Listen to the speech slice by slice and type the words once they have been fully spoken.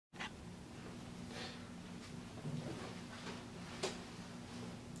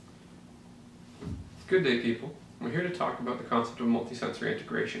Good day, people. We're here to talk about the concept of multisensory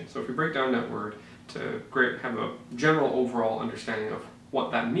integration. So if we break down that word to have a general overall understanding of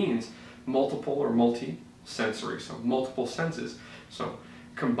what that means, multiple or multi-sensory, so multiple senses. So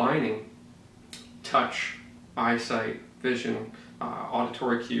combining touch, eyesight, vision,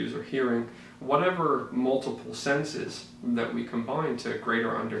 auditory cues or hearing, whatever multiple senses that we combine to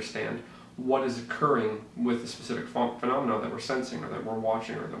greater understand what is occurring with the specific phenomena that we're sensing or that we're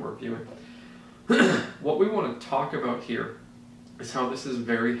watching or that we're viewing. What we want to talk about here is how this is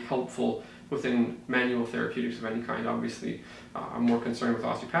very helpful within manual therapeutics of any kind. Obviously, I'm more concerned with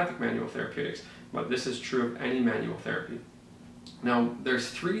osteopathic manual therapeutics, but this is true of any manual therapy. Now,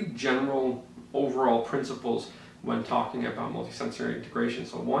 there's three general overall principles when talking about multisensory integration.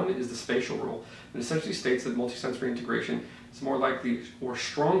 So one is the spatial rule. It essentially states that multisensory integration is more likely or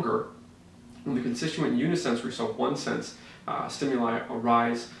stronger when the constituent unisensory, so one sense, stimuli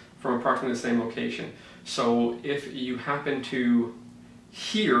arise from approximately the same location. So if you happen to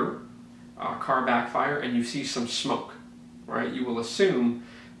hear a car backfire and you see some smoke, right, you will assume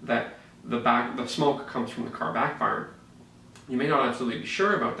that the smoke comes from the car backfire. You may not absolutely be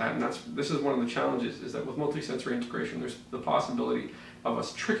sure about that, and this is one of the challenges, is that with multisensory integration there's the possibility of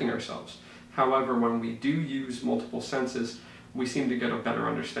us tricking ourselves. However, when we do use multiple senses, we seem to get a better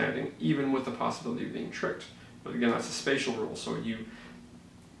understanding, even with the possibility of being tricked. But again, that's a spatial rule. So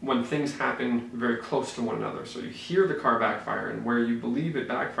when things happen very close to one another, so you hear the car backfire, and where you believe it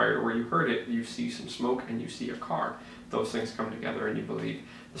backfired or where you heard it, you see some smoke and you see a car. Those things come together and you believe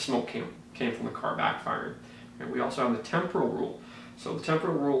the smoke came from the car backfiring. And we also have the temporal rule. So the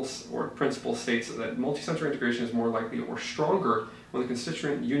temporal rules or principle states that multisensory integration is more likely or stronger when the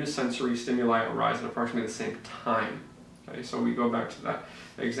constituent unisensory stimuli arise at approximately the same time. Okay, so we go back to that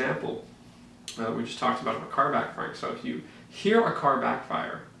example we just talked about a car backfiring. So if you hear a car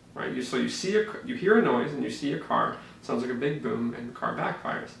backfire, right? You hear a noise and you see a car, sounds like a big boom, and the car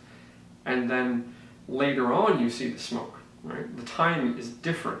backfires. And then later on you see the smoke, right? The time is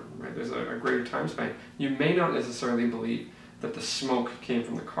different, right? There's a greater time span. You may not necessarily believe that the smoke came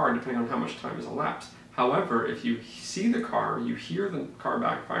from the car, depending on how much time has elapsed. However, if you see the car, you hear the car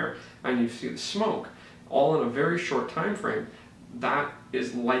backfire, and you see the smoke, all in a very short time frame, that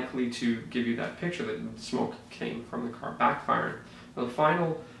is likely to give you that picture that the smoke came from the car backfiring. Now, the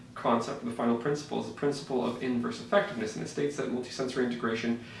final concept, the final principle, is the principle of inverse effectiveness, and it states that multisensory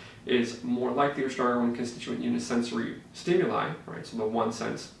integration is more likely or stronger when constituent unisensory stimuli, right? So the one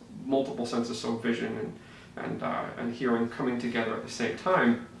sense, multiple senses, so vision and hearing coming together at the same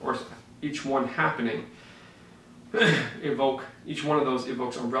time, or each one happening, each one of those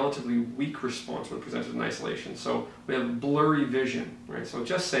evokes a relatively weak response when presented in isolation. So we have blurry vision, right? So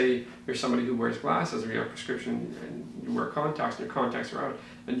just say you're somebody who wears glasses, or you have a prescription and you wear contacts and your contacts are out,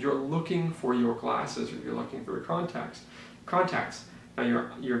 and you're looking for your glasses or you're looking for your contacts. Now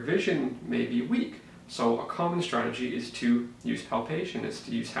your vision may be weak, so a common strategy is to use palpation, is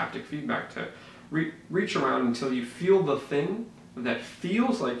to use haptic feedback to reach around until you feel the thing that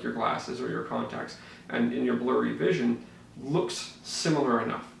feels like your glasses or your contacts, and in your blurry vision looks similar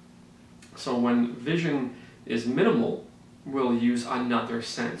enough. So when vision is minimal, we'll use another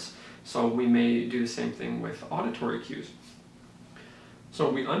sense. So we may do the same thing with auditory cues. So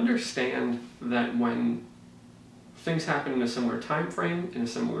we understand that when things happen in a similar time frame, in a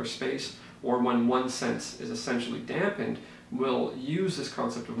similar space, or when one sense is essentially dampened, we'll use this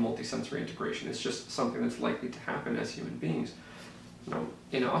concept of multisensory integration. It's just something that's likely to happen as human beings. Now,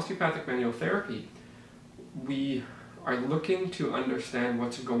 in osteopathic manual therapy, we are looking to understand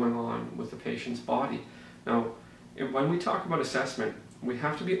what's going on with the patient's body. Now, when we talk about assessment, we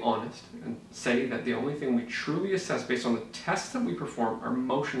have to be honest and say that the only thing we truly assess based on the tests that we perform are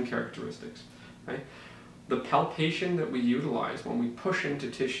motion characteristics. Right? The palpation that we utilize when we push into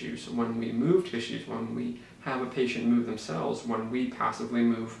tissues, when we move tissues, when we have a patient move themselves, when we passively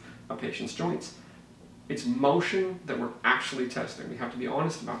move a patient's joints, it's motion that we're actually testing. We have to be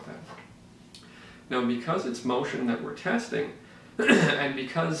honest about that. Now, because it's motion that we're testing, and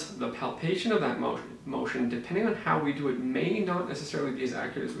because the palpation of that motion, depending on how we do it, may not necessarily be as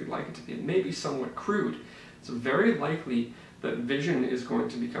accurate as we'd like it to be, it may be somewhat crude, it's very likely that vision is going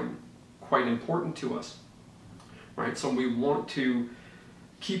to become quite important to us. Right? So we want to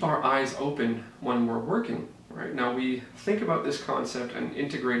keep our eyes open when we're working. Right? Now, we think about this concept and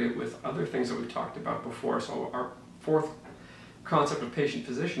integrate it with other things that we've talked about before. So our fourth concept of patient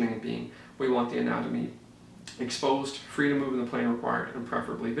positioning being we want the anatomy exposed, free to move in the plane required, and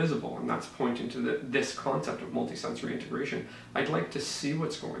preferably visible. And that's pointing to this concept of multisensory integration. I'd like to see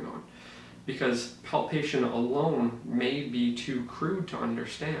what's going on, because palpation alone may be too crude to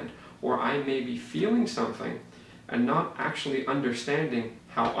understand. or I may be feeling something and not actually understanding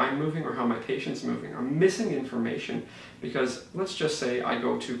how I'm moving or how my patient's moving. I'm missing information because let's just say I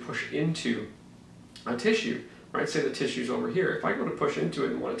go to push into a tissue, right? Say the tissue's over here. If I go to push into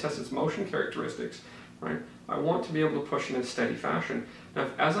it and want to test its motion characteristics, right? I want to be able to push in a steady fashion. Now,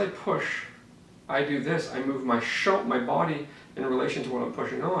 as I push, I do this, I move my body in relation to what I'm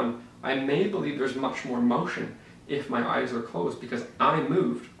pushing on, I may believe there's much more motion if my eyes are closed because I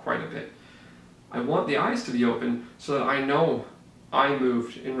moved quite a bit. I want the eyes to be open so that I know I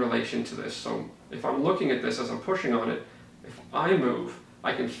moved in relation to this. So if I'm looking at this as I'm pushing on it, if I move,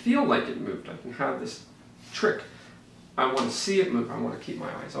 I can feel like it moved. I can have this trick. I want to see it move. I want to keep my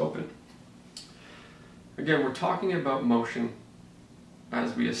eyes open. Again, we're talking about motion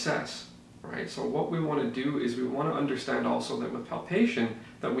as we assess, right? So what we want to do is we want to understand also that with palpation,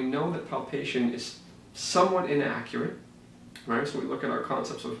 that we know that palpation is somewhat inaccurate, right? So we look at our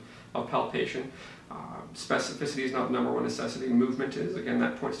concepts of palpation. Specificity is not the number one necessity. Movement is. Again,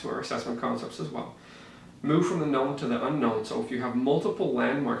 that points to our assessment concepts as well. Move from the known to the unknown. So if you have multiple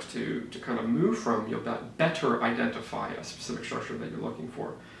landmarks to kind of move from, you'll better identify a specific structure that you're looking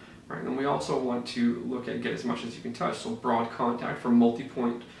for. Right? And we also want to look at get as much as you can touch. So broad contact for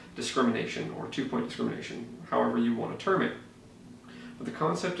multi-point discrimination or two-point discrimination, however you want to term it. But the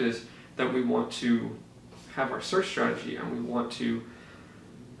concept is that we want to have our search strategy and we want to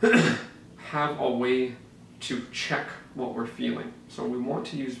have a way to check what we're feeling. So we want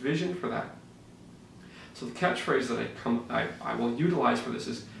to use vision for that. So the catchphrase that I will utilize for this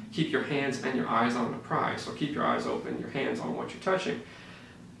is keep your hands and your eyes on the prize. So keep your eyes open, your hands on what you're touching.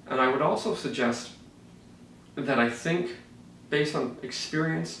 And I would also suggest that I think, based on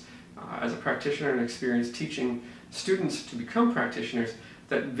experience as a practitioner and experience teaching students to become practitioners,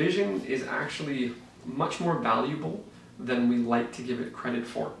 that vision is actually much more valuable than we like to give it credit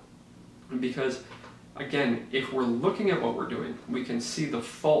for. Because, again, if we're looking at what we're doing, we can see the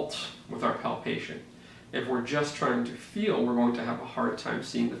faults with our palpation. If we're just trying to feel, we're going to have a hard time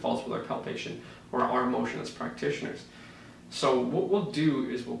seeing the faults with our palpation or our motion as practitioners. So what we'll do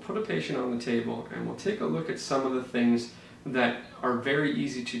is we'll put a patient on the table and we'll take a look at some of the things that are very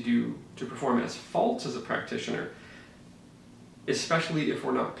easy to do to perform as faults as a practitioner, especially if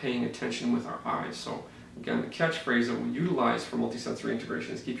we're not paying attention with our eyes. So again, the catchphrase that we'll utilize for multisensory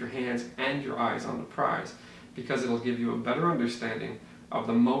integration is keep your hands and your eyes on the prize, because it'll give you a better understanding of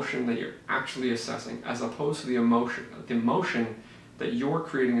the motion that you're actually assessing as opposed to the motion that you're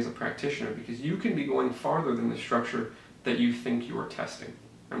creating as a practitioner, because you can be going farther than the structure that you think you are testing.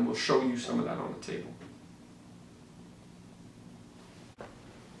 And we'll show you some of that on the table.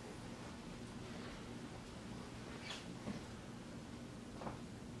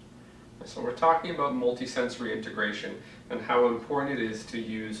 So we're talking about multisensory integration and how important it is to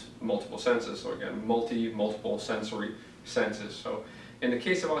use multiple senses. So again, multiple sensory senses. So in the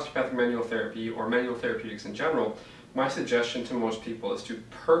case of osteopathic manual therapy or manual therapeutics in general, my suggestion to most people is to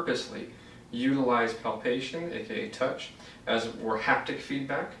purposely utilize palpation, aka touch, or haptic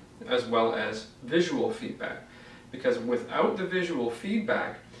feedback, as well as visual feedback. Because without the visual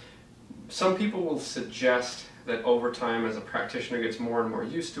feedback, some people will suggest that over time, as a practitioner gets more and more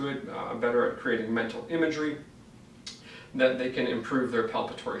used to it, better at creating mental imagery, that they can improve their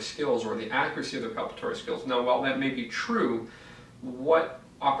palpatory skills or the accuracy of their palpatory skills. Now, while that may be true, what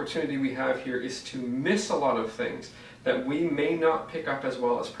opportunity we have here is to miss a lot of things that we may not pick up as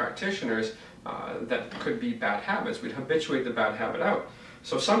well as practitioners that could be bad habits. We'd habituate the bad habit out.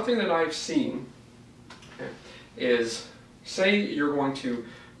 So something that I've seen is, say you're going to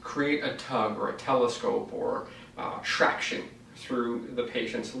create a tug or a telescope or traction through the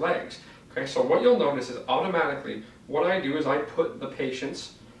patient's legs. Okay, so what you'll notice is automatically what I do is I put the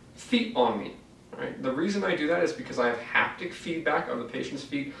patient's feet on me. Right? The reason I do that is because I have haptic feedback of the patient's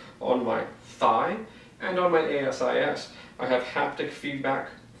feet on my thigh and on my ASIS. I have haptic feedback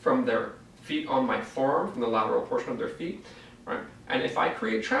from their feet on my forearm, from the lateral portion of their feet. Right? And if I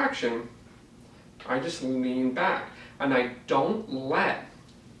create traction, I just lean back and I don't let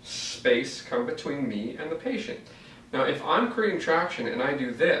space come between me and the patient. Now, if I'm creating traction and I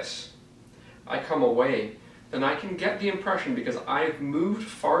do this, I come away, then I can get the impression, because I've moved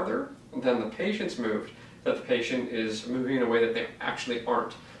farther than the patient's moved, that the patient is moving in a way that they actually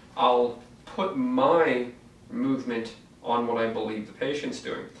aren't. I'll put my movement on what I believe the patient's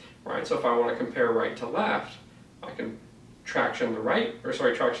doing. Right? So if I want to compare right to left, I can traction the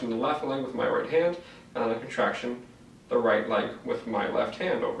left leg with my right hand, and then I can traction the right leg with my left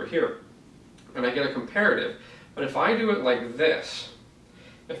hand over here. And I get a comparative. But if I do it like this,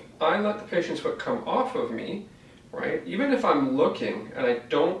 if I let the patient's foot come off of me, right? Even if I'm looking and I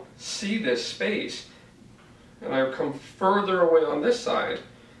don't see this space, and I come further away on this side,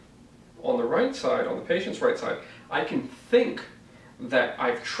 on the right side, on the patient's right side, I can think that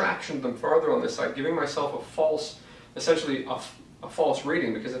I've tractioned them farther on this side, giving myself a false, essentially a false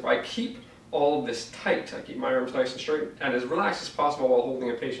reading, because if I keep all of this tight, I keep my arms nice and straight and as relaxed as possible while holding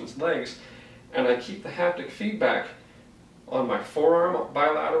a patient's legs, and I keep the haptic feedback on my forearm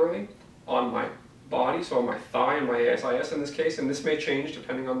bilaterally, on my body, so on my thigh and my ASIS in this case, and this may change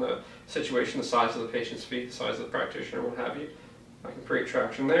depending on the situation, the size of the patient's feet, the size of the practitioner, what have you. I can create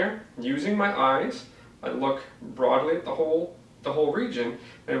traction there. Using my eyes, I look broadly at the whole region,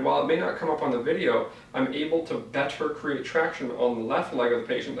 and while it may not come up on the video, I'm able to better create traction on the left leg of the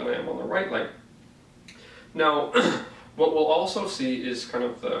patient than I am on the right leg. Now, what we'll also see is kind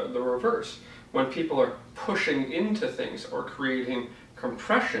of the reverse. When people are pushing into things or creating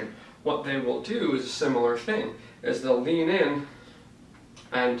compression, what they will do is a similar thing, is they'll lean in,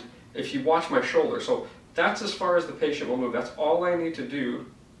 and if you watch my shoulder, so that's as far as the patient will move. That's all I need to do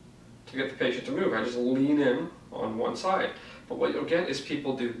to get the patient to move. I just lean in on one side. But what you'll get is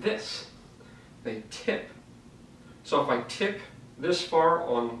people do this. They tip. So if I tip this far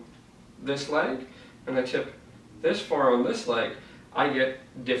on this leg, and I tip this far on this leg, I get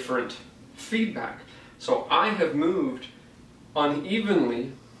different feedback. So I have moved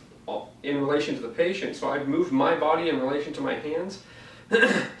unevenly in relation to the patient. So I've moved my body in relation to my hands.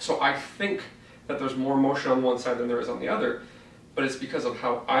 So I think that there's more motion on one side than there is on the other, but it's because of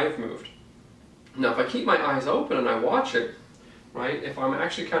how I've moved. Now if I keep my eyes open and I watch it, right, if I'm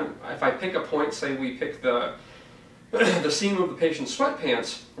actually if I pick a point, say we pick the seam of the patient's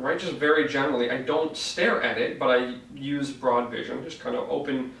sweatpants, right, just very generally, I don't stare at it, but I use broad vision, just kind of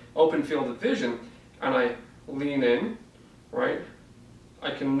open field of vision, and I lean in, right,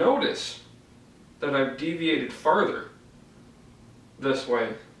 I can notice that I've deviated farther this way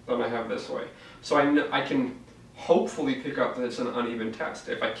than I have this way. So I can hopefully pick up that it's an uneven test.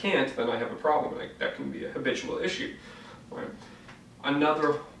 If I can't, then I have a problem. That can be a habitual issue. Right?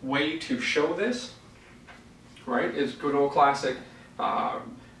 Another way to show this, right, is good old classic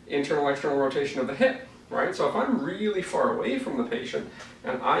internal external rotation of the hip. Right? So if I'm really far away from the patient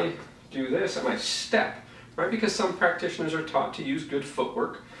and I do this and I step, right, because some practitioners are taught to use good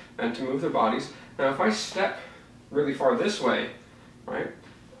footwork and to move their bodies. Now if I step really far this way, right,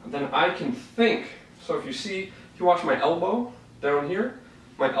 then I can think. So if you watch my elbow down here,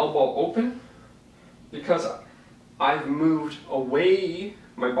 my elbow open, because I've moved away,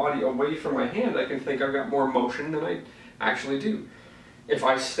 my body away from my hand, I can think I've got more motion than I actually do. If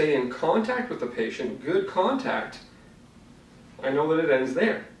I stay in contact with the patient, good contact, I know that it ends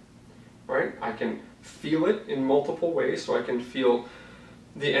there, right? I can feel it in multiple ways, so I can feel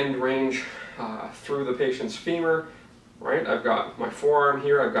the end range through the patient's femur, right? I've got my forearm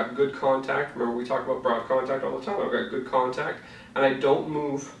here, I've got good contact. Remember we talk about broad contact all the time. I've got good contact, and I don't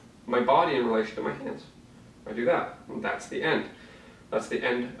move my body in relation to my hands. I do that, and that's the end. That's the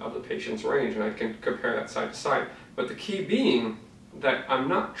end of the patient's range, and I can compare that side to side. But the key being that I'm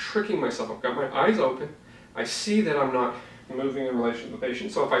not tricking myself. I've got my eyes open. I see that I'm not moving in relation to the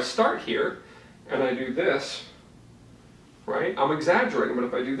patient. So if I start here and I do this, right, I'm exaggerating, but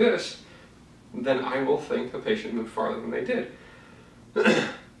if I do this, then I will think the patient moved farther than they did.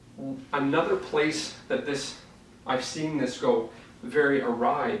 Another place that I've seen this go very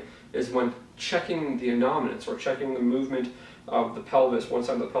awry is when checking the innominate, or checking the movement of the pelvis, one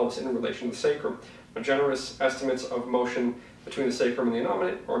side of the pelvis in relation to the sacrum. Generous estimates of motion between the sacrum and the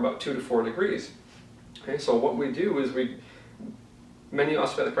innominate are about 2 to 4 degrees. Okay, so what we do is many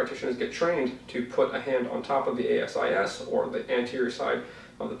osteopathic practitioners get trained to put a hand on top of the ASIS, or the anterior side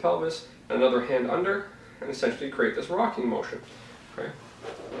of the pelvis, and another hand under, and essentially create this rocking motion. Okay?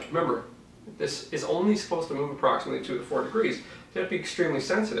 Remember, this is only supposed to move approximately 2 to 4 degrees. So you have to be extremely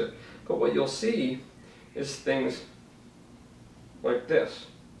sensitive. But what you'll see is things like this.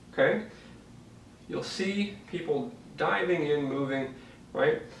 Okay? You'll see people diving in, moving,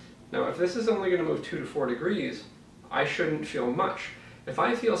 right? Now, if this is only going to move 2 to 4 degrees, I shouldn't feel much. If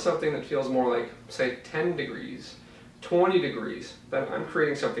I feel something that feels more like, say, 10 degrees, 20 degrees, then I'm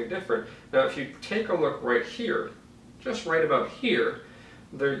creating something different. Now, if you take a look right here, just right about here,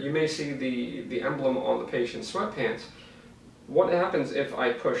 there you may see the emblem on the patient's sweatpants. What happens if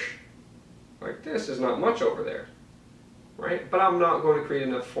I push like this is not much over there, right? But I'm not going to create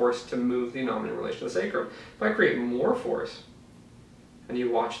enough force to move the innominate in relation to the sacrum. If I create more force, and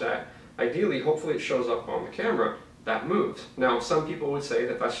you watch that, ideally, hopefully it shows up on the camera, that moves. Now, some people would say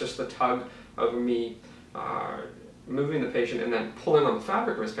that that's just the tug of me moving the patient and then pulling on the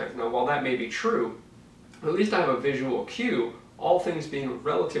fabric wristband. Now, while that may be true, at least I have a visual cue, all things being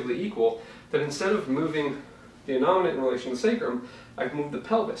relatively equal, that instead of moving the innominate in relation to the sacrum, I've moved the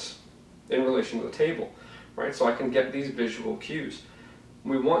pelvis in relation to the table, right? So I can get these visual cues.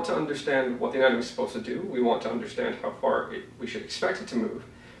 We want to understand what the anatomy is supposed to do. We want to understand how far we should expect it to move.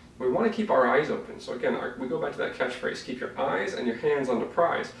 We want to keep our eyes open. So again, we go back to that catchphrase, keep your eyes and your hands on the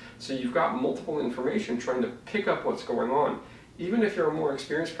prize. So you've got multiple information trying to pick up what's going on. Even if you're a more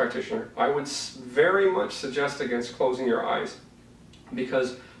experienced practitioner, I would very much suggest against closing your eyes,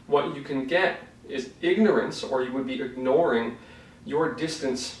 because what you can get is ignorance, or you would be ignoring your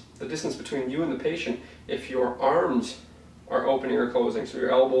distance, the distance between you and the patient, if your arms are opening or closing, so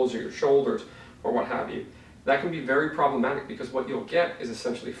your elbows or your shoulders or what have you. That can be very problematic, because what you'll get is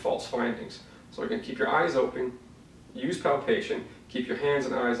essentially false findings. So again, keep your eyes open, use palpation, keep your hands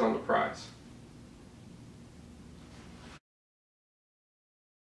and eyes on the prize.